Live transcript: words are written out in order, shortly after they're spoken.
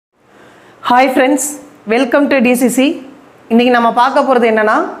Hi friends, welcome to DCC. இன்னைக்கு நம்ம பார்க்க போறது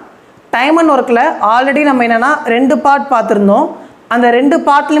என்னன்னா டைம் அண்ட் வர்க்ல ஆல்ரெடி நம்ம என்னன்னா ரெண்டு பார்ட் பார்த்திருந்தோம். அந்த ரெண்டு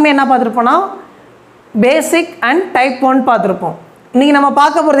பார்ட்லயுமே என்ன பார்த்திருப்போம்னா பேசிக் அண்ட் டைப் 1 பார்த்திருப்போம். இன்னைக்கு நம்ம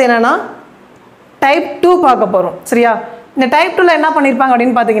பார்க்க போறது என்னன்னா டைப் 2 பார்க்க போறோம். சரியா? இந்த டைப் 2ல என்ன பண்ணிருப்பாங்க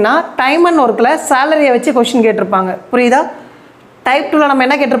அப்படினு பாத்தீங்கன்னா டைம் அண்ட் வர்க்ல சாலரியை வச்சு क्वेश्चन கேட்டிருப்பாங்க. புரியுதா? டைப் 2ல நம்ம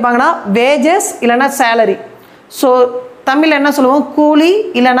என்ன கேட்டிருப்பாங்கன்னா wages இல்லனா salary. சோ தமிழ்ல என்ன சொல்லுவோம் கூலி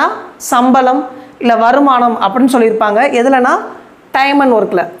இல்லனா சம்பளம் இல்ல வருமானம் அப்படினு சொல்லிருப்பாங்க. எதுலனா டைம் அண்ட்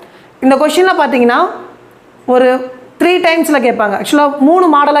வர்க்ல. இந்த क्वेश्चनல பாத்தீங்கன்னா ஒரு 3 டைம்ஸ்ல கேட்பாங்க. एक्चुअली 3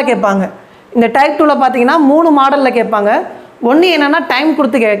 மாடலா கேட்பாங்க. இந்த டைப் 2ல பாத்தீங்கன்னா 3 மாடல்ல கேட்பாங்க. ஒன்னு என்னன்னா டைம்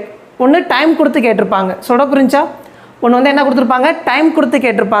கொடுத்து கேட்டிருப்பாங்க. சொல்ற புரிஞ்சா? ஒன்னு வந்து என்ன கொடுத்திருப்பாங்க டைம் கொடுத்து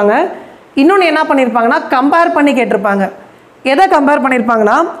கேட்டிருப்பாங்க. இன்னொன்னு என்ன பண்ணிருப்பாங்கன்னா கம்பேர் பண்ணி கேட்டிருப்பாங்க. எதை கம்பேர்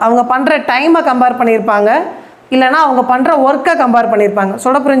பண்ணிருப்பாங்கன்னா அவங்க பண்ற டைமை கம்பேர் பண்ணிருப்பாங்க இல்லனா அவங்க பண்ற வர்க்கை கம்பேர் பண்ணிருப்பாங்க.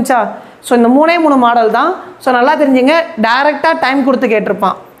 சொல்ல புரிஞ்சா? சோ இந்த மூணே மாடல் தான். சோ நல்லா தெரிஞ்சுங்க. டைரக்டா டைம் கொடுத்து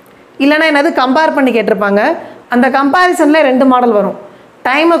கேட்டிருப்பான். இல்லனா என்னது கம்பேர் பண்ணி கேட்டிருப்பாங்க. அந்த கம்பேரிசன்ல ரெண்டு மாடல் வரும்.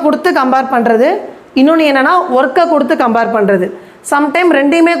 டைமை கொடுத்து கம்பேர் பண்றது, இன்னொன்னு என்னன்னா வர்க்கை கொடுத்து கம்பேர் பண்றது. சம் டைம்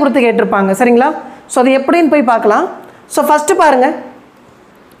ரெண்டையுமே கொடுத்து கேட்டிருப்பாங்க. சரிங்களா? சோ அது எப்படின்னு போய் பார்க்கலாம். சோ ஃபர்ஸ்ட் பாருங்க.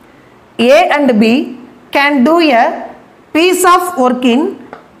 A and B can do a piece of work in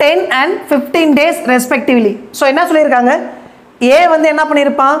 10 and 15 days respectively. So என்ன சொல்லிருக்காங்க? A வந்து என்ன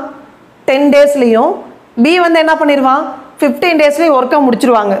பண்ணிருப்பான் 10 daysலயும் B வந்து என்ன பண்ணிருவான் 15 daysலயும் வர்க்க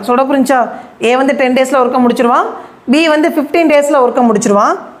முடிச்சிருவாங்க. சொல்ற புரிஞ்சா? A வந்து 10 daysல வர்க்க முடிச்சிருவான். B வந்து 15 daysல வர்க்க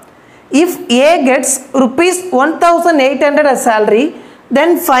முடிச்சிருவான். If A gets rupees 1800 as salary,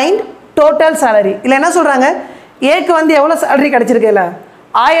 then find total salary. இல்ல என்ன சொல்றாங்க? A க்கு வந்து எவ்வளவு salary கிடைச்சிருக்குல?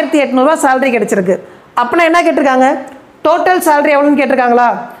 1800 ரூபாய் salary கிடைச்சிருக்கு. அப்பனா என்ன கேட்டிருக்காங்க? டோட்டல் salary எவ்வளவுன்னு கேட்டிருக்காங்களா?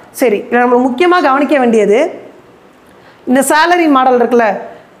 சரி, நம்ம முக்கியமா கவனிக்க வேண்டியது இந்த salary மாடல் இருக்குல,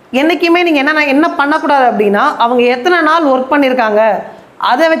 என்னைக்குமே நீங்க என்ன பண்ணக்கூடாது அப்படின்னா அவங்க எத்தனை நாள் ஒர்க் பண்ணிருக்காங்க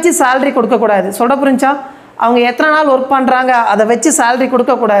அதை வச்சு salary கொடுக்க கூடாது. சொல்ற புரிஞ்சா? அவங்க எத்தனை நாள் ஒர்க் பண்றாங்க அதை வச்சு salary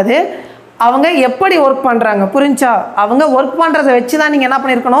கொடுக்க கூடாது. அவங்க எப்படி ஒர்க் பண்றாங்க புரிஞ்சா? அவங்க ஒர்க் பண்றதை வச்சு தான் நீங்க என்ன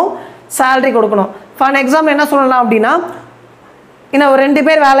பண்ணிருக்கணும் salary கொடுக்கணும். ஃபார் எக்ஸாம்பிள் என்ன சொல்லலாம் அப்படின்னா இன்னும் ஒரு 2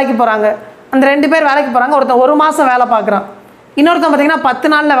 பேர் வேலைக்கு போறாங்க. அந்த 2 பேர் வேலைக்கு போறாங்க. ஒருத்தன் 1 மாசம் வேலை பார்க்குறான், இன்னொருத்தன் பார்த்தீங்கன்னா 10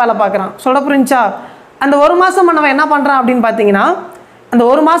 நாள்ல வேலை பார்க்குறான். சொல்ல புரிஞ்சா? அந்த 1 மாசம் பண்ணவன் என்ன பண்றான் அப்படின்னு பார்த்தீங்கன்னா அந்த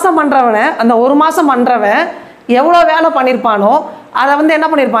 1 மாசம் பண்றவன் எவ்வளோ வேலை பண்ணியிருப்பானோ அதை வந்து என்ன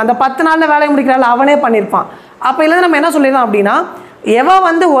பண்ணியிருப்பான் அந்த 10 நாள்ல வேலையை முடிக்கிறாள் அவனே பண்ணியிருப்பான். அப்போ இல்லை நம்ம என்ன சொல்லிடலாம் அப்படின்னா எவன்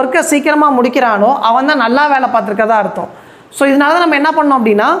வந்து ஒர்க்கை சீக்கிரமா முடிக்கிறானோ அவன் தான் நல்லா வேலை பார்த்துருக்கதா அர்த்தம். ஸோ இதனால தான் நம்ம என்ன பண்ணோம்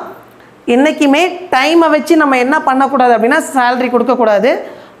அப்படின்னா என்னைக்குமே டைமை வச்சு நம்ம என்ன பண்ணக்கூடாது அப்படின்னா salary கொடுக்கக்கூடாது.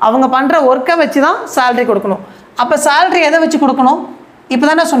 அவங்க பண்ற ஒர்க்கை வச்சு தான் salary கொடுக்கணும். அப்போ salary எதை வச்சு கொடுக்கணும்? இப்போ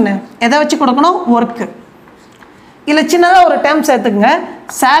தானே சொன்னேன் எதை வச்சு கொடுக்கணும் ஒர்க்கு. இல்லை சின்னதாக ஒரு டேர்ம் சேர்த்துக்குங்க.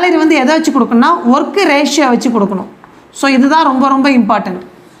 salary வந்து எதை வச்சு கொடுக்கணும்னா ஒர்க்கு ரேஷியோ வச்சு கொடுக்கணும். ஸோ இதுதான் ரொம்ப ரொம்ப இம்பார்ட்டன்ட்.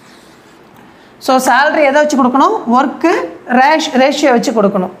 ஸோ salary எதை வச்சு கொடுக்கணும் ஒர்க்கு ரேஷியோ வச்சு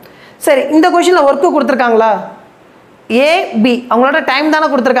கொடுக்கணும். சரி, இந்த கொஸ்டினில் ஒர்க்கு கொடுத்துருக்காங்களா? AB அவங்களோட டைம் தானே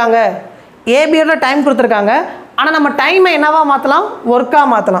கொடுத்துருக்காங்க. ABயோட டைம் கொடுத்துருக்காங்க. ஆனால் நம்ம டைமை என்னவா மாற்றலாம் ஒர்க்காக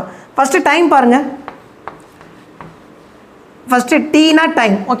மாற்றலாம். ஃபஸ்ட்டு டைம் பாருங்க. ஃபஸ்ட்டு டீனா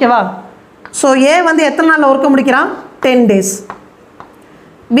டைம். ஓகேவா? ஸோ A வந்து எத்தனை நாளில் ஒர்க்க முடிக்கிறான் 10 days.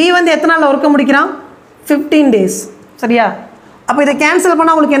 B வந்து எத்தனை நாளில் ஒர்க்க முடிக்கிறான் 15 days. சரியா? அப்போ இதை கேன்சல்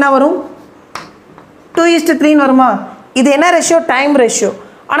பண்ணால் உங்களுக்கு என்ன வரும் 2:3 வருமா? இது என்ன ரேஷியோ டைம் ரேஷியோ.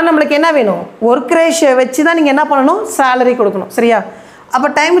 ஆனால் நம்மளுக்கு என்ன வேணும் ஒர்க் ரேஷியோ வச்சு தான் நீங்கள் என்ன பண்ணணும் salary கொடுக்கணும். சரியா? அப்போ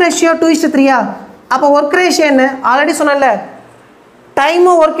டைம் ரேஷியோ 2:3. அப்போ ஒர்க் ரேஷியோ என்ன ஆல்ரெடி சொன்னல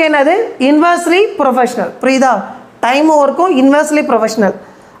டைமும் ஒர்க் என்னது இன்வெர்ஸ்லி ப்ரொஃபஷனல். புரியுதா? டைமும் ஒர்க்கும் இன்வெர்ஸ்லி ப்ரொஃபஷனல்.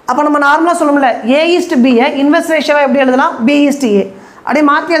 அப்போ நம்ம நார்மலாக சொல்லணும்ல A:B இன்வெர்ஸ் ரேஷியோவை எப்படி எழுதலாம் B:A அப்படியே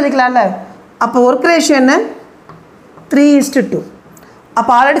மாற்றி எழுதிக்கலாம்ல. அப்போ ஒர்க் ரேஷியோ என்ன 3:2.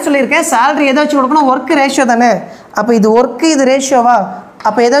 அப்போ ஆல்ரெடி சொல்லியிருக்கேன் salary எதை வச்சு கொடுக்கணும் ஒர்க் ரேஷியோ தானே. அப்போ இது ஒர்க்கு இது ரேஷியோவா?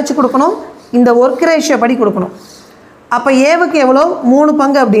 அப்போ எதை வச்சு கொடுக்கணும் இந்த ஒர்க் ரேஷியோ படி கொடுக்கணும். அப்போ ஏவுக்கு எவ்வளோ 3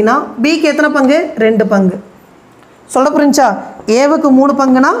 பங்கு அப்படின்னா பிக்கு எத்தனை பங்கு 2 பங்கு. சொல்ல புரிஞ்சா? ஏவுக்கு 3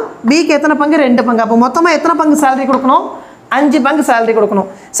 பங்குனா பிக்கு எத்தனை பங்கு 2 பங்கு. அப்போ மொத்தமாக எத்தனை பங்கு salary கொடுக்கணும் 5 பங்கு salary கொடுக்கணும்.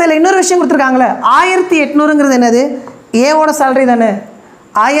 சரி, இன்னொரு விஷயம் கொடுத்துருக்காங்களே 1800ங்கிறது என்னது ஏவோட salary தானே.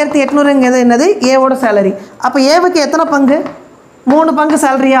 1800ங்கிறது என்னது ஏவோட salary. அப்போ ஏவுக்கு எத்தனை பங்கு 3 பங்கு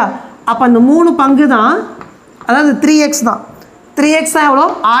salary-யா? அப்போ அந்த 3 பங்கு தான் அதாவது 3x தான். 3x தான் எவ்வளோ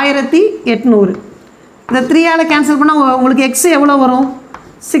 1800. இந்த 3ஆல் கேன்சல் பண்ணால் உங்களுக்கு எக்ஸ் எவ்வளோ வரும்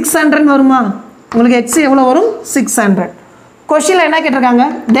 600 வருமா? உங்களுக்கு எக்ஸ் எவ்வளோ வரும் 600. கொஸ்டினில் என்ன கேட்டிருக்காங்க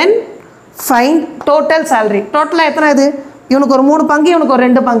தென் ஃபைண்ட் டோட்டல் salary. டோட்டலாக எத்தனை இது இவனுக்கு ஒரு 3 பங்கு இவனுக்கு ஒரு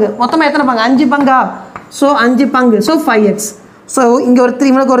 2 பங்கு மொத்தமாக எத்தனை பங்கு 5 பங்கா? ஸோ 5 பங்கு. So 5x. ஸோ இங்கே ஒரு 3,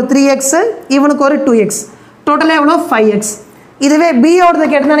 இவனுக்கு ஒரு 3x, இவனுக்கு ஒரு 2x, டோட்டலாக எவ்வளோ 5x. இதுவே பியோடது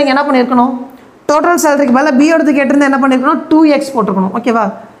கேட்டிருந்தா நீங்கள் என்ன பண்ணியிருக்கணும், டோட்டல் சேலரிக்கு பதிலாக பியோடது கேட்டிருந்தா என்ன பண்ணியிருக்கணும், 2x போட்டிருக்கணும். ஓகேவா,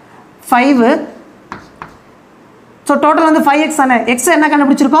 5. ஸோ டோட்டல் வந்து 5x தானே, எக்ஸ் என்ன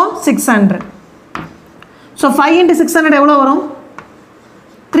கண்டுபிடிச்சிருக்கோம் 600. ஸோ 5 into 600 எவ்வளோ வரும்,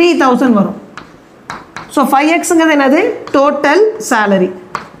 3000 வரும். ஸோ 5xங்கிறது என்னது, டோட்டல் சேலரி.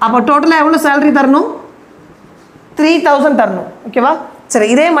 அப்போ டோட்டலாக எவ்வளோ சேலரி தரணும், 3000 தரணும். ஓகேவா, சரி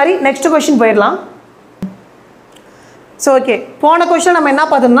இதே மாதிரி நெக்ஸ்ட் கொஸ்டின் போயிடலாம். ஸோ ஓகே, போன கொஸ்டின் நம்ம என்ன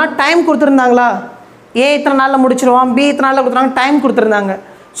பார்த்தோம்னா டைம் கொடுத்துருந்தாங்களா, ஏ இத்தனை நாளில் முடிச்சிருவோம், பி இத்தனை நாளில் கொடுத்துருவாங்க, டைம் கொடுத்துருந்தாங்க.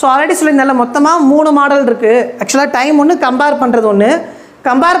 ஸோ ஆல்ரெடி சொல்லியிருந்தால மொத்தமாக 3 மாடல் இருக்குது. ஆக்சுவலாக டைம் ஒன்று, கம்பேர் பண்ணுறது ஒன்று.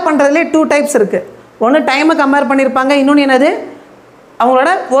 கம்பேர் பண்ணுறதுலே 2 டைப்ஸ் இருக்குது. ஒன்று டைமை கம்பேர் பண்ணியிருப்பாங்க, இன்னொன்று என்னது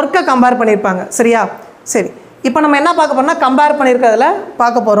அவங்களோட ஒர்க்கை கம்பேர் பண்ணியிருப்பாங்க. சரியா, சரி இப்போ நம்ம என்ன பார்க்க போகிறோம்னா கம்பேர் பண்ணியிருக்கிறதுல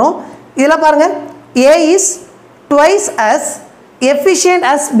பார்க்க போகிறோம். இதில் பாருங்கள், ஏ is twice as efficient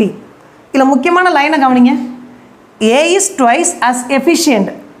as B. இதில் முக்கியமான லைனை கவனிங்க, ஏ இஸ் ட்வைஸ் as efficient.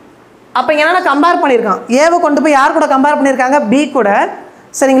 அப்போ இங்கே என்னென்ன கம்பேர் பண்ணியிருக்கான், ஏவை கொண்டு போய் யார் கூட கம்பேர் பண்ணியிருக்காங்க, பி கூட.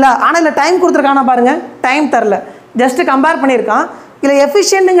 சரிங்களா, ஆனால் இதில் டைம் கொடுத்துருக்கானா பாருங்கள், டைம் தரல, ஜஸ்ட்டு கம்பேர் பண்ணியிருக்கான். இதில்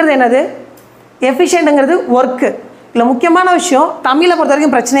எஃபிஷியன்ட்டுங்கிறது என்னது, எஃபிஷியன்ட்டுங்கிறது ஒர்க்கு. இதில் முக்கியமான விஷயம், தமிழை பொறுத்த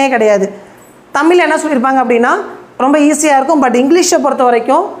வரைக்கும் பிரச்சனையே கிடையாது. தமிழ் என்ன சொல்லியிருப்பாங்க அப்படின்னா ரொம்ப ஈஸியாக இருக்கும். பட் இங்கிலீஷை பொறுத்த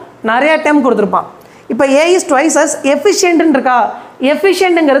வரைக்கும் நிறையா டைம் கொடுத்துருப்பான். இப்போ ஏ இஸ் ட்வைஸ் as எஃபிஷியன்ட்டுன்னு இருக்கா,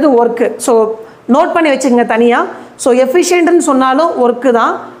 எஃபிஷியன்ட்டுங்கிறது ஒர்க்கு. ஸோ நோட் பண்ணி வச்சுக்கோங்க தனியாக. ஸோ எஃபிஷியன்ட்டுன்னு சொன்னாலும் ஒர்க்கு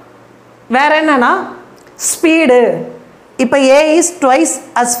தான். வேறு என்னென்னா ஸ்பீடு. இப்போ ஏ is twice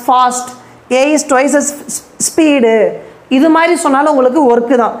as fast, A is twice as speed, இது மாதிரி சொன்னாலும் உங்களுக்கு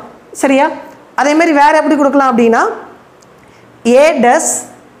ஒர்க்கு தான். சரியா, அதேமாதிரி வேறு எப்படி கொடுக்கலாம் அப்படின்னா ஏ டஸ்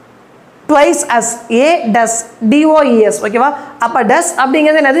twice as, A does DOES. ஓகேவா, அப்போ டஸ்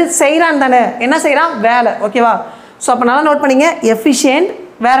அப்படிங்கிறது என்னது, செய்கிறான் தானே, என்ன செய்கிறான், வேலை. ஓகேவா, ஸோ அப்போ நல்லா நோட் பண்ணிங்க, எஃபிஷியன்ட்,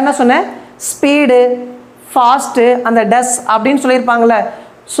 வேறு என்ன சொன்னேன், ஸ்பீடு, ஃபாஸ்ட்டு, அந்த டஸ் அப்படின்னு சொல்லியிருப்பாங்களே.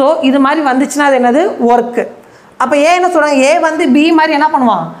 ஸோ இது மாதிரி வந்துச்சுன்னா அது என்னது, ஒர்க்கு. அப்போ ஏ என்ன சொல்கிறாங்க, ஏ வந்து பி மாதிரி என்ன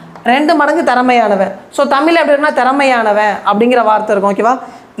பண்ணுவான், 2 மடங்கு திறமையானவன். ஸோ தமிழ் எப்படி இருக்குன்னா திறமையானவன் அப்படிங்கிற வார்த்தை இருக்கும். ஓகேவா,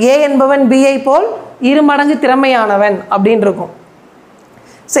 ஏ என்பவன் பிஐ போல் 2 மடங்கு திறமையானவன் அப்படின்னு இருக்கும்.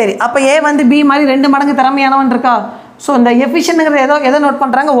 சரி, அப்போ ஏ வந்து பி மாதிரி 2 மடங்கு திறமையானவன் இருக்கா. ஸோ இந்த எஃபிஷியன்ட்ங்கிறது எதை நோட்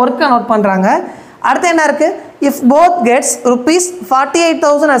பண்ணுறாங்க, ஒர்க்கை நோட் பண்ணுறாங்க. அடுத்து என்ன இருக்குது, if both gets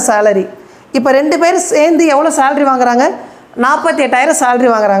 ₹48,000 as salary. இப்போ 2 பேர் சேர்ந்து எவ்வளோ சேலரி வாங்குறாங்க, 48,000 சேலரி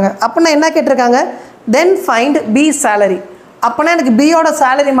வாங்குறாங்க. அப்படின்னா என்ன கேட்டிருக்காங்க, தென் ஃபைண்ட் பி சேலரி. அப்படின்னா எனக்கு பியோட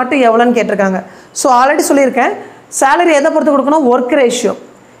சேலரி மட்டும் எவ்வளோன்னு கேட்டிருக்காங்க. ஸோ ஆல்ரெடி சொல்லியிருக்கேன், சேலரி எதை பொறுத்து கொடுக்கணும், ஒர்க் ரேஷியோ.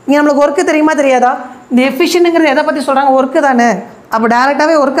 இங்கே நம்மளுக்கு ஒர்க்கு தெரியுமா தெரியாதா, இந்த எஃபிஷியன்ட்ங்கிறது எதை பற்றி சொல்கிறாங்க, ஒர்க்கு தானே. அப்போ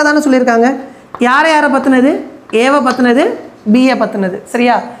டேரெக்டாகவே ஒர்க்கை தானே சொல்லியிருக்காங்க. யாரை பற்றினது, ஏவை பற்றினது, பிஏ பற்றினது.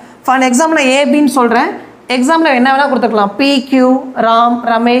 சரியா, ஃபார் எக்ஸாம்பிள் ஏபின்னு சொல்கிறேன். எக்ஸாம்பிள் என்ன வேணால் கொடுத்துருக்கலாம், PQ, ராம்,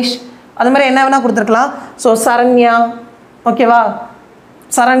 ரமேஷ், அது மாதிரி என்ன வேணால் கொடுத்துருக்கலாம். ஸோ சரண்யா, ஓகேவா,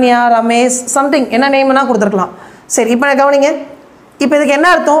 சரண்யா, ரமேஷ், சம்திங் என்ன நேம் வேணால் கொடுத்துருக்கலாம். சரி, இப்போ நான் கவனிங்க, இப்போ இதுக்கு என்ன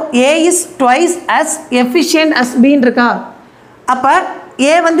அர்த்தம், ஏ is twice as efficient as பின்னு இருக்கா. அப்போ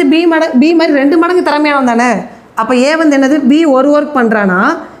ஏ வந்து பி மாதிரி 2 மடங்கு திறமையானவன் தானே. அப்போ ஏ வந்து என்னது, பி ஒரு ஒர்க் பண்ணுறான்னா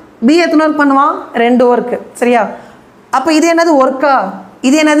பி எத்தனை ஒர்க் பண்ணுவான், 2 ஒர்க்கு. சரியா, அப்போ இது என்னது ஒர்க்கா,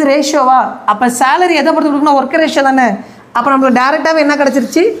 இது என்னது ரேஷியோவா. அப்போ சேலரி எதை பொறுத்து கொடுக்கணும், ஒர்க் ரேஷியோ தானே. அப்போ நம்மளுக்கு டேரெக்டாகவே என்ன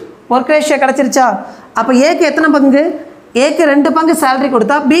கிடச்சிருச்சு, ஒர்க் ரேஷியோ கிடச்சிருச்சா. அப்போ ஏக்கு எத்தனை பங்கு, ஏக்கு 2 பங்கு சேலரி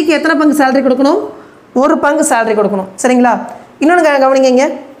கொடுத்தா பிக்கு எத்தனை பங்கு சேலரி கொடுக்கணும், 1 பங்கு சேலரி கொடுக்கணும். சரிங்களா, இன்னொன்று கவனிங்க,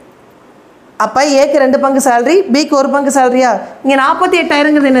 அப்போ ஏக்கு 2 பங்கு சேலரி, பிக்கு 1 பங்கு சேலரியா. இங்கே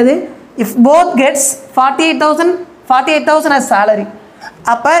 48,000ங்கிறது என்னது, if both gets 48,000 as salary.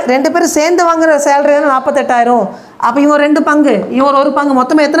 அப்போ 2 பேரும் சேர்ந்து வாங்குற சேலரி தானே 48,000. அப்போ இவன் 2 பங்கு, இவன் 1 பங்கு,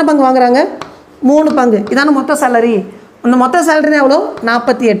 மொத்தமாக எத்தனை பங்கு வாங்குறாங்க, 3 பங்கு. இதான மொத்த சேலரி. அந்த மொத்த சேலரி எவ்வளோ,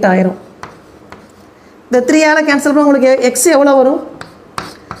 48,000. இந்த 3 கேன்சல் பண்ண உங்களுக்கு எக்ஸ் எவ்வளோ வரும்,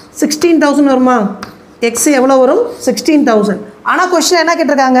 16,000 வருமா. எக்ஸ் எவ்வளோ வரும், 16,000. ஆனால் கொஸ்டின் என்ன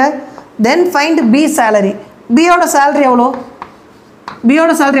கேட்டிருக்காங்க, தென் ஃபைண்ட் பி சேலரி. பியோட சேலரி எவ்வளோ,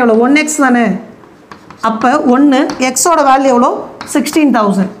 பியோட சேலரி எவ்வளோ, 1x தானே. அப்போ 1 எக்ஸோட வேல்யூ எவ்வளோ,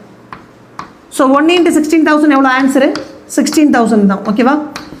 16,000. ஸோ 1 into 16,000 எவ்வளோ ஆன்சரு, 16,000 தான். ஓகேவா,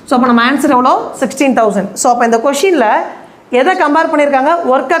 ஸோ அப்போ நம்ம ஆன்சர் எவ்வளோ, 16,000. ஸோ அப்போ இந்த கொஷினில் எதை கம்பேர் பண்ணியிருக்காங்க,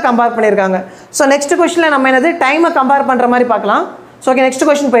 ஒர்க்கை கம்பேர் பண்ணியிருக்காங்க. ஸோ நெக்ஸ்ட் கொஷினில் நம்ம என்னது, டைமை கம்பேர் பண்ணுற மாதிரி பார்க்கலாம். ஸோ ஓகே, நெக்ஸ்ட்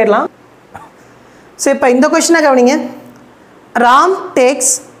கொஷின் போயிடலாம். ஸோ இப்போ இந்த கொஷினை கவனிங்க, Ram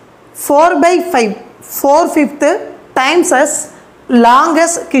tax 4/5 4/5 times as long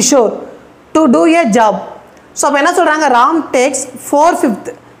as Kishore to two a job. So அப்போ என்ன சொல்கிறாங்க, Ram tax 4/5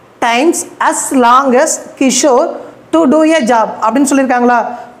 times as long as Kishore to two a job அப்படின்னு சொல்லியிருக்காங்களா.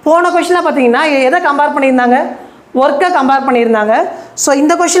 போன கொஷினில் பார்த்தீங்கன்னா எதை கம்பேர் பண்ணியிருந்தாங்க, ஒர்க்கை கம்பேர் பண்ணியிருந்தாங்க. ஸோ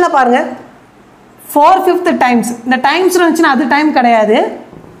இந்த கொஷினில் பாருங்கள் 4/5 டைம்ஸ், இந்த டைம்ஸ் இருந்துச்சுன்னா அது டைம் கிடையாது.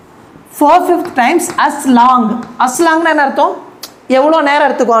 4/5 டைம்ஸ் அஸ் லாங்னா என்ன அர்த்தம், எவ்வளோ நேரம்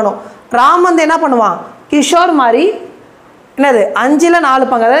எடுத்துக்குவானோ. ராம் வந்து என்ன பண்ணுவான், கிஷோர் மாதிரி என்னது 5ல் 4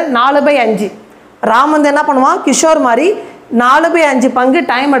 பங்கு, அதாவது 4/5. ராம் வந்து என்ன பண்ணுவான், கிஷோர் மாதிரி 4/5 பங்கு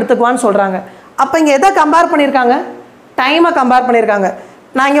டைம் எடுத்துக்குவான்னு சொல்கிறாங்க. அப்போ இங்கே எதை கம்பேர் பண்ணியிருக்காங்க, டைமை கம்பேர் பண்ணியிருக்காங்க.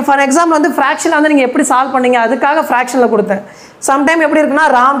 நான் இங்கே ஃபார் எக்ஸாம்பிள் வந்து ஃப்ராக்ஷனில் வந்து நீங்கள் எப்படி சால்வ் பண்ணீங்க அதுக்காக ஃப்ராக்ஷனில் கொடுத்தேன். சம்டைம் எப்படி இருக்குன்னா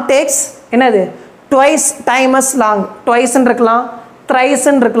ராம் டேக்ஸ் என்னது ட்வைஸ் டைம் அஸ் லாங், ட்வைஸ்ன்னு இருக்கலாம்,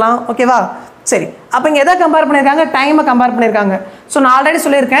 த்ரைஸ்ன்னு இருக்கலாம். ஓகேவா, சரி. அப்போ இங்கே எதை கம்பேர் பண்ணியிருக்காங்க, டைமை கம்பேர் பண்ணியிருக்காங்க. ஸோ நான் ஆல்ரெடி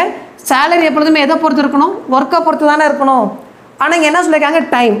சொல்லியிருக்கேன் சேலரி எப்பொழுதுமே எதை பொறுத்து இருக்கணும், ஒர்க்கை பொறுத்து தானே இருக்கணும். ஆனால் இங்கே என்ன சொல்லியிருக்காங்க,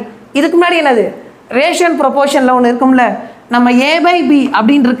 டைம். இதுக்கு முன்னாடி என்னது ரேஷியோ அண்ட் ப்ரொபோர்ஷனில் ஒன்று இருக்கும்ல, நம்ம A/B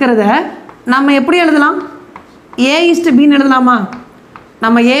அப்படின்னு இருக்கிறத நம்ம எப்படி எழுதலாம், A/Bன்னு எழுதலாமா.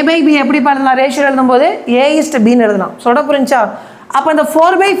 நம்ம A/B எப்படி எழுதலாம், ரேஷியோ எழுதும்போது A/Bன்னு எழுதலாம். சொல்ல புரிஞ்சா. அப்போ இந்த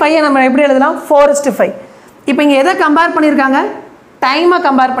 4/5 நம்ம எப்படி எழுதலாம், 4:5. இப்போ இங்கே எதை கம்பேர் பண்ணியிருக்காங்க, டைமை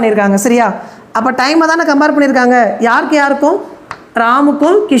கம்பேர் பண்ணியிருக்காங்க. சரியா, அப்போ டைமை தானே கம்பேர் பண்ணியிருக்காங்க. யாருக்கும்,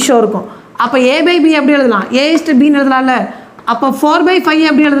 ராமுக்கும் கிஷோருக்கும். அப்போ A/B எப்படி எழுதலாம், A/Bன்னு எழுதலாம்ல. அப்போ 4/5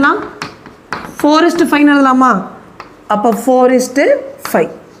 எப்படி எழுதலாம், 4:5 எழுதலாமா. அப்போ 4:5.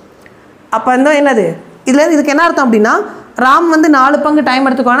 அப்போ இந்த என்னது இதில் இதுக்கு என்ன அர்த்தம் அப்படின்னா, ராம் வந்து 4 பங்கு டைம்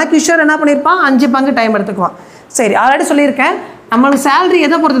எடுத்துக்குவான், கிஷோர் என்ன பண்ணியிருப்பான் 5 பங்கு டைம் எடுத்துக்குவான். சரி, ஆல்ரெடி சொல்லியிருக்கேன் நம்மளுக்கு சேலரி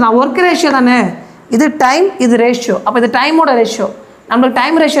எதை பொறுத்து தான், ஒர்க் ரேஷியோ தானே. இது டைம், இது ரேஷியோ. அப்போ இது டைமோட ரேஷியோ. நம்மளுக்கு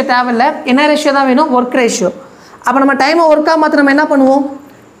டைம் ரேஷியோ தேவையில்லை, என்ன ரேஷியோ தான் வேணும், ஒர்க் ரேஷியோ. அப்போ நம்ம டைமை ஒர்க்காக மாற்ற நம்ம என்ன பண்ணுவோம்,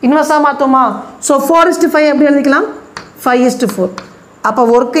 இன்வெர்ஸாக மாற்றுவோமா. ஸோ 4:5 எப்படி எழுதிக்கலாம், 5:4. அப்போ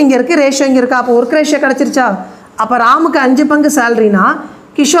ஒர்க் இங்கே இருக்குது, ரேஷியோ இங்கே இருக்கா. அப்போ ஒர்க் ரேஷியோ கிடச்சிருச்சா. அப்போ ராமுக்கு 5 பங்கு சேலரினா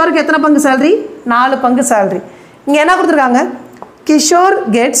கிஷோருக்கு எத்தனை பங்கு சேலரி, 4 பங்கு சேலரி. இங்கே என்ன கொடுத்துருக்காங்க, கிஷோர்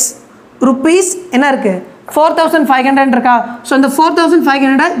கெட்ஸ் ருப்பீஸ் என்ன இருக்குது 4,500 இருக்கா. ஸோ இந்த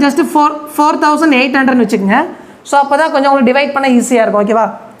 4,500 ஜஸ்ட் 4,800 வச்சுக்கோங்க. ஸோ அப்போ தான் கொஞ்சம் உங்களுக்கு டிவைட் பண்ண ஈஸியாக இருக்கும். ஓகேவா,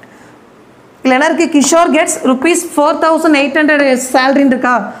 இல்லை என்ன இருக்குது, கிஷோர் கெட்ஸ் ருப்பீஸ் 4,800 சேலரின்னு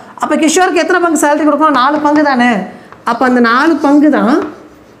இருக்கா. அப்போ கிஷோருக்கு எத்தனை பங்கு சேலரி கொடுக்கணும், 4 பங்கு தானே. அப்போ அந்த 4 பங்கு தான்,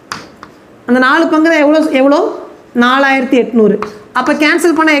 அந்த 4 பங்கு தான் எவ்வளோ 4,800. அப்போ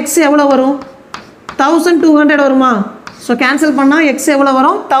கேன்சல் பண்ணால் எக்ஸ் எவ்வளோ வரும், 1,200 வருமா. ஸோ கேன்சல் பண்ணால் எக்ஸ் எவ்வளோ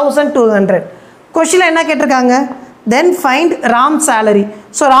வரும், 1,200. கொஷினில் என்ன கேட்டிருக்காங்க, then find Ram salary.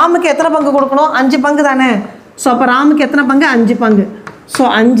 So ராமுக்கு எத்தனை பங்கு கொடுக்கணும், 5 பங்கு தானே. ஸோ அப்போ ராமுக்கு எத்தனை பங்கு, 5 பங்கு. ஸோ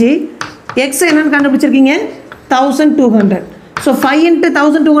 5 எக்ஸ் என்னென்னு கண்டுபிடிச்சிருக்கீங்க, 1,200. ஸோ 5 ×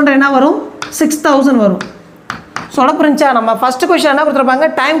 1,200 என்ன வரும், 6,000 வரும். சொல்ல புரிஞ்சா. நம்ம ஃபஸ்ட்டு கொஷின் என்ன கொடுத்துருப்பாங்க,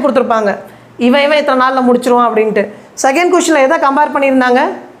 டைம் கொடுத்துருப்பாங்க, இவன் இத்தனை நாளில் முடிச்சிருவான் அப்படின்ட்டு. செகண்ட் கொஷினில் எதை கம்பேர் பண்ணியிருந்தாங்க,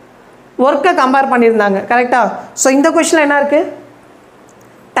 ஒர்க்கை கம்பேர் பண்ணியிருந்தாங்க. கரெக்டாக. ஸோ இந்த கொஷினில் என்ன இருக்குது,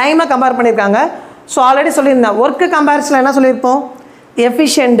 டைமை கம்பேர் பண்ணியிருக்காங்க. ஸோ ஆல்ரெடி சொல்லியிருந்தேன் ஒர்க்கு கம்பேரிசனில் என்ன சொல்லியிருப்போம்,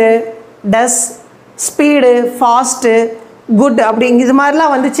 எஃபிஷியண்ட்டு, டஸ், ஸ்பீடு, ஃபாஸ்ட்டு, குட் அப்படி இது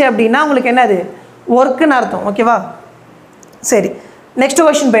மாதிரிலாம் வந்துச்சு அப்படின்னா உங்களுக்கு என்னது ஒர்க்குன்னு அர்த்தம். ஓகேவா, சரி. நெக்ஸ்ட்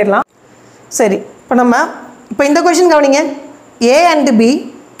கொஷின் போயிடலாம். சரி, இப்போ இந்த கொஷின் கவனிங்க. A and B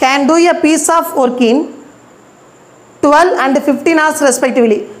can do a piece of work in 12 and 15 hours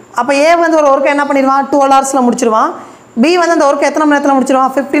respectively. அப்போ A வந்து ஒரு ஒர்க்கை என்ன பண்ணிடுவான், 12 ஹவர்ஸில் முடிச்சிருவான். B வந்து அந்த ஒர்க்கை எத்தனை மணி நேரத்தில்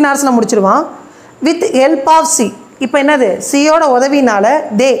முடிச்சிருவான், 15 ஹவர்ஸில் முடிச்சிருவான். With help of C. இப்போ என்னது, சியோட உதவினால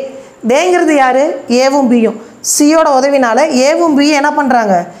தேங்கிறது யார், ஏவும் பியும். சியோட உதவினால ஏவும் பியும் என்ன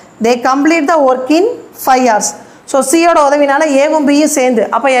பண்ணுறாங்க, தே complete the work in 5 hours. So சியோட உதவினால ஏவும் பியும் சேர்ந்து,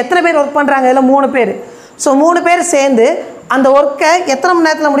 அப்போ எத்தனை பேர் ஒர்க் பண்ணுறாங்க, இதில் 3 பேர். ஸோ 3 பேர் சேர்ந்து அந்த ஒர்க்கை எத்தனை மணி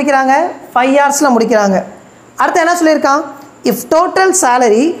நேரத்தில் முடிக்கிறாங்க, 5 ஹவர்ஸில் முடிக்கிறாங்க. அடுத்து என்ன சொல்லியிருக்கான், if total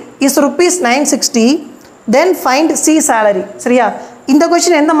salary is rupees 960 then find C salary. சரியா, இந்த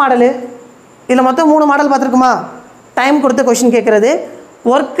கொஷின் எந்த மாடலு, இதில் மொத்தம் 3 மாடல் பார்த்துருக்குமா. டைம் கொடுத்த கொஷின் கேட்குறது,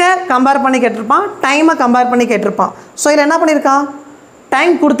 ஒர்க்கை கம்பேர் பண்ணி கேட்டிருப்பான், டைமை கம்பேர் பண்ணி கேட்டிருப்பான். ஸோ இதில் என்ன பண்ணியிருக்கான்,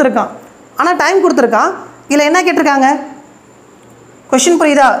 டைம் கொடுத்துருக்கான். ஆனால் டைம் கொடுத்துருக்கான், இதில் என்ன கேட்டிருக்காங்க, கொஷின்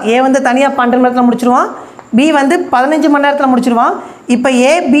புரியுதா. ஏ வந்து தனியாக 12 மணி நேரத்தில் முடிச்சிருவான், பி வந்து 15 மணி நேரத்தில் முடிச்சிருவான். இப்போ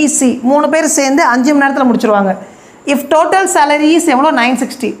ஏபிசி 3 பேர் சேர்ந்து 5 மணி நேரத்தில் முடிச்சிருவாங்க. இஃப் டோட்டல் சேலரி இஸ் எவ்வளோ,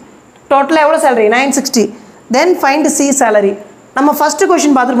 960. டோட்டலாக எவ்வளோ salary, 960. Then find C salary. நம்ம ஃபஸ்ட்டு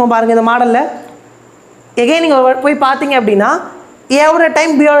கொஷின் பார்த்துருப்போம் பாருங்கள் இந்த மாடலில். எகைன் நீங்கள் போய் பார்த்தீங்க அப்படின்னா ஏவோட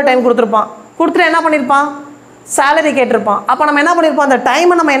டைம் பியோட டைம் கொடுத்துருப்பான், கொடுத்துட்டு என்ன பண்ணியிருப்பான், சேலரி கேட்டிருப்பான். அப்போ நம்ம என்ன பண்ணியிருப்போம், அந்த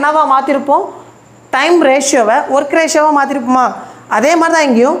டைமை நம்ம என்னவா மாற்றிருப்போம், டைம் ரேஷியோவை ஒர்க் ரேஷியோவாக மாற்றிருப்போமா. அதே மாதிரி தான்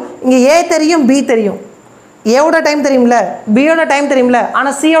இங்கேயும், இங்கே ஏ தெரியும், பி தெரியும். ஏவோட டைம் தெரியும்ல, பியோட டைம் தெரியும்ல,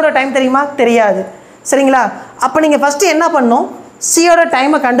 ஆனால் சியோட டைம் தெரியுமா, தெரியாது. சரிங்களா. அப்போ நீங்கள் ஃபஸ்ட்டு என்ன பண்ணணும், சியோட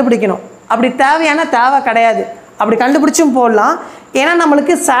டைமை கண்டுபிடிக்கணும். அப்படி தேவை கிடையாது, அப்படி கண்டுபிடிச்சும் போடலாம். ஏன்னா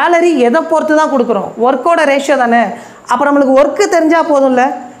நம்மளுக்கு சேலரி எதை பொறுத்து தான் கொடுக்குறோம், ஒர்க்கோட ரேஷியோ தானே. அப்போ நம்மளுக்கு ஒர்க்கு தெரிஞ்சால் போதும்ல,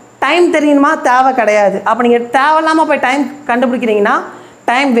 டைம் தெரியணுமா தேவை கிடையாது. அப்போ நீங்கள் தேவையில்லாமல் போய் டைம் கண்டுபிடிக்கிறீங்கன்னா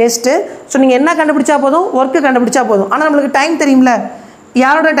டைம் வேஸ்ட்டு. ஸோ நீங்கள் என்ன கண்டுபிடிச்சா போதும், ஒர்க்கு கண்டுபிடிச்சா போதும். ஆனால் நம்மளுக்கு டைம் தெரியும்ல,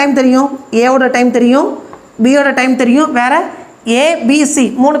 யாரோட டைம் தெரியும், ஏவோட டைம் தெரியும், பியோட டைம் தெரியும், வேறு ஏபிசி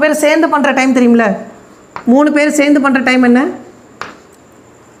 3 பேர் சேர்ந்து பண்ணுற டைம் தெரியும்ல. 3 பேர் சேர்ந்து பண்ணுற டைம் என்ன,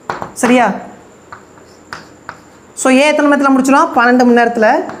 சரியா? ஸோ ஏ எத்தனை மணி நேரத்தில் முடிச்சிடுவான், 12 மணி நேரத்தில்.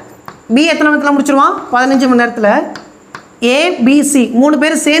 பி எத்தனை மணி நேரத்தில் முடிச்சிடுவான், 15 மணி நேரத்தில். ஏபிசி 3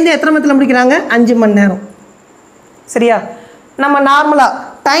 பேர் சேர்ந்து எத்தனை மணி நேரத்தில் முடிக்கிறாங்க, 5 மணி நேரம், சரியா? நம்ம நார்மலாக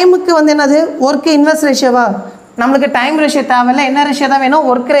டைமுக்கு வந்து என்னது, ஒர்க்கு இன்வெர்ஸ் ரேஷியோவா? நம்மளுக்கு டைம் ரேஷியோ தேவையில்லை, என்ன ரேஷியோ தான் வேணும்,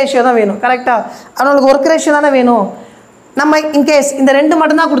 ஒர்க் ரேஷியோ தான் வேணும், கரெக்டாக? நம்மளுக்கு ஒர்க் ரேஷியோ தானே வேணும். நம்ம இன்கேஸ் இந்த 2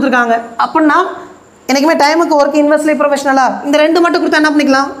 மட்டும் தான் கொடுத்துருக்காங்க அப்படின்னா எனக்குமே டைமுக்கு ஒர்க் இன்வெர்ஸ்லி ப்ரொஃபஷனலாக இந்த 2 மட்டும் கொடுத்தா என்ன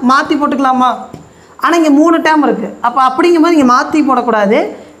பண்ணிக்கலாம், மாற்றி போட்டுக்கலாமா? ஆனால் இங்கே 3 டேம் இருக்குது. அப்போ அப்படிங்கும்போது நீங்கள் மாற்றி போடக்கூடாது,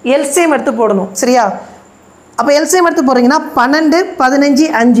 எல்சிஎம் எடுத்து போடணும், சரியா? அப்போ எல்சிஎம் எடுத்து போடுறீங்கன்னா 12, 15,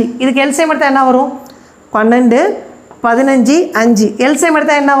 5. இதுக்கு எல்சிஎம் எடுத்தால் என்ன வரும், 12, 15, 5. எல்சிஎம்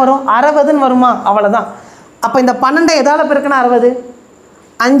எடுத்தால் என்ன வரும், 60ன்னு வருமா? அவ்வளோதான். அப்போ இந்த 12 எதால் பெருக்குன்னா 60,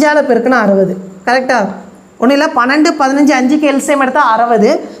 5ஆல் பெருக்குன்னா 60, கரெக்டாக? ஒன்றும் இல்லை, 12, 15, 5க்கு எல்சிஎம் எடுத்தால்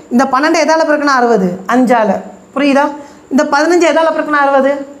 60. இந்த 12 எதால் பெருக்குன்னா 60, 5ஆல். புரியுதா? இந்த 15 எதால் பெருக்குன்னா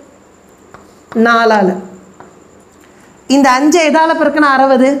 60, 4ஆல். இந்த 5 எதால் பெருக்குன்னா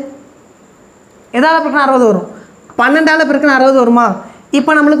 60, எதால் பெருக்குன்னா 60 வரும், 12ஆல் பெருக்குன்னா 60 வருமா?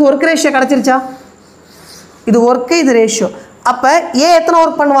 இப்போ நம்மளுக்கு ஒர்க் ரேஷியோ கிடச்சிருச்சா? இது ஒர்க்கு, இது ரேஷியோ. அப்போ ஏ எத்தனை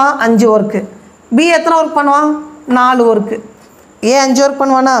ஒர்க் பண்ணுவான், 5 ஒர்க்கு. பி எத்தனை ஒர்க் பண்ணுவான், 4 ஒர்க்கு. ஏ 5 ஒர்க்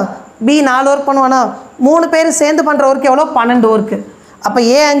பண்ணுவானா, பி 4 ஒர்க் பண்ணுவானா? 3 பேர் சேர்ந்து பண்ணுற ஒர்க் எவ்வளோ, 12 ஒர்க்கு. அப்போ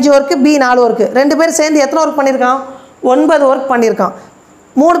ஏ 5 ஒர்க்கு, பி 4 ஒர்க்கு. 2 பேர் சேர்ந்து எத்தனை ஒர்க் பண்ணியிருக்கான், 9 ஒர்க் பண்ணியிருக்கான்.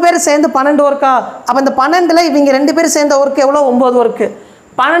 3 பேர் சேர்ந்து 12 ஒர்க்கா? அப்போ இந்த 12ல் இவங்க 2 பேர் சேர்ந்த ஒர்க் எவ்வளோ, 9 ஒர்க்கு.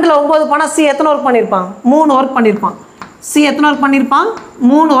 12ல் 9 போனால் சி எத்தனை ஒர்க் பண்ணியிருப்பான், 3 ஒர்க் பண்ணியிருப்பான். சி எத்தனை ஒர்க் பண்ணியிருப்பான்,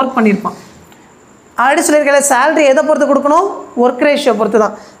 3 ஒர்க் பண்ணியிருப்பான். ஆல்ரெடி சொல்லியிருக்கேன், சேலரி எதை பொறுத்து கொடுக்கணும், ஒர்க் ரேஷியோ பொறுத்து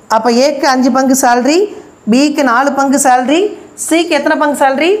தான். அப்போ ஏக்கு 5 பங்கு சேலரி, பிக்கு 4 பங்கு சேலரி, சிக்கு எத்தனை பங்கு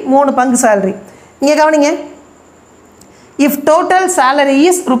சேலரி, 3 பங்கு சேலரி. இங்கே கவனிங்க, if total salary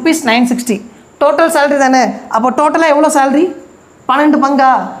is ₹960, total salary தானே. அப்போ டோட்டலாக எவ்வளோ சேலரி, 12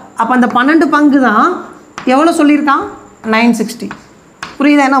 பங்கா? அப்போ அந்த 12 பங்கு தான் எவ்வளோ சொல்லியிருக்கான், 960.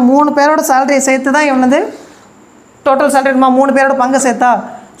 புரியுதா? ஏன்னா 3 பேரோட சேலரியை சேர்த்து தான் எவ்வளோது டோட்டல் சேலரி, 3 பேரோட பங்கை சேர்த்தா.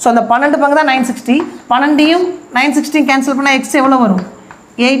 ஸோ அந்த 12 பங்கு தான் 960. 12ஐயும் 960 கேன்சல் பண்ணால் எக்ஸ் எவ்வளோ வரும்,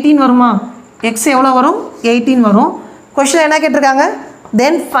 18 வருமா? எக்ஸ் எவ்வளோ வரும், 18 வரும். கொஸ்டின் என்ன கேட்டிருக்காங்க,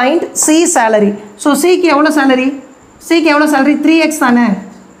 then find C salary. So சிக்கு எவ்வளோ சேலரி, சிக்கு எவ்வளோ சேலரி, 3x தானே.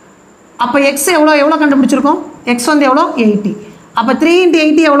 அப்போ எக்ஸ் எவ்வளோ கண்டுபிடிச்சிருக்கோம், எக்ஸ் வந்து எவ்வளோ, 80. அப்போ 3 ×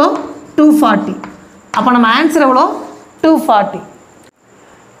 80 எவ்வளோ, 240. அப்போ நம்ம ஆன்சர் எவ்வளோ, 240.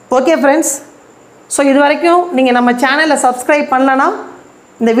 ஓகே ஃப்ரெண்ட்ஸ், ஸோ இது வரைக்கும் நீங்கள் நம்ம சேனலில் சப்ஸ்கிரைப் பண்ணலன்னா,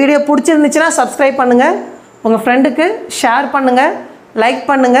 இந்த வீடியோ பிடிச்சிருந்துச்சுன்னா சப்ஸ்கிரைப் பண்ணுங்கள், உங்கள் ஃப்ரெண்டுக்கு ஷேர் பண்ணுங்கள், லைக்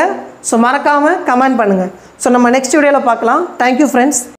பண்ணுங்கள். ஸோ மறக்காமல் கமெண்ட் பண்ணுங்கள். ஸோ நம்ம நெக்ஸ்ட் வீடியோவில் பார்க்கலாம். Thank you friends.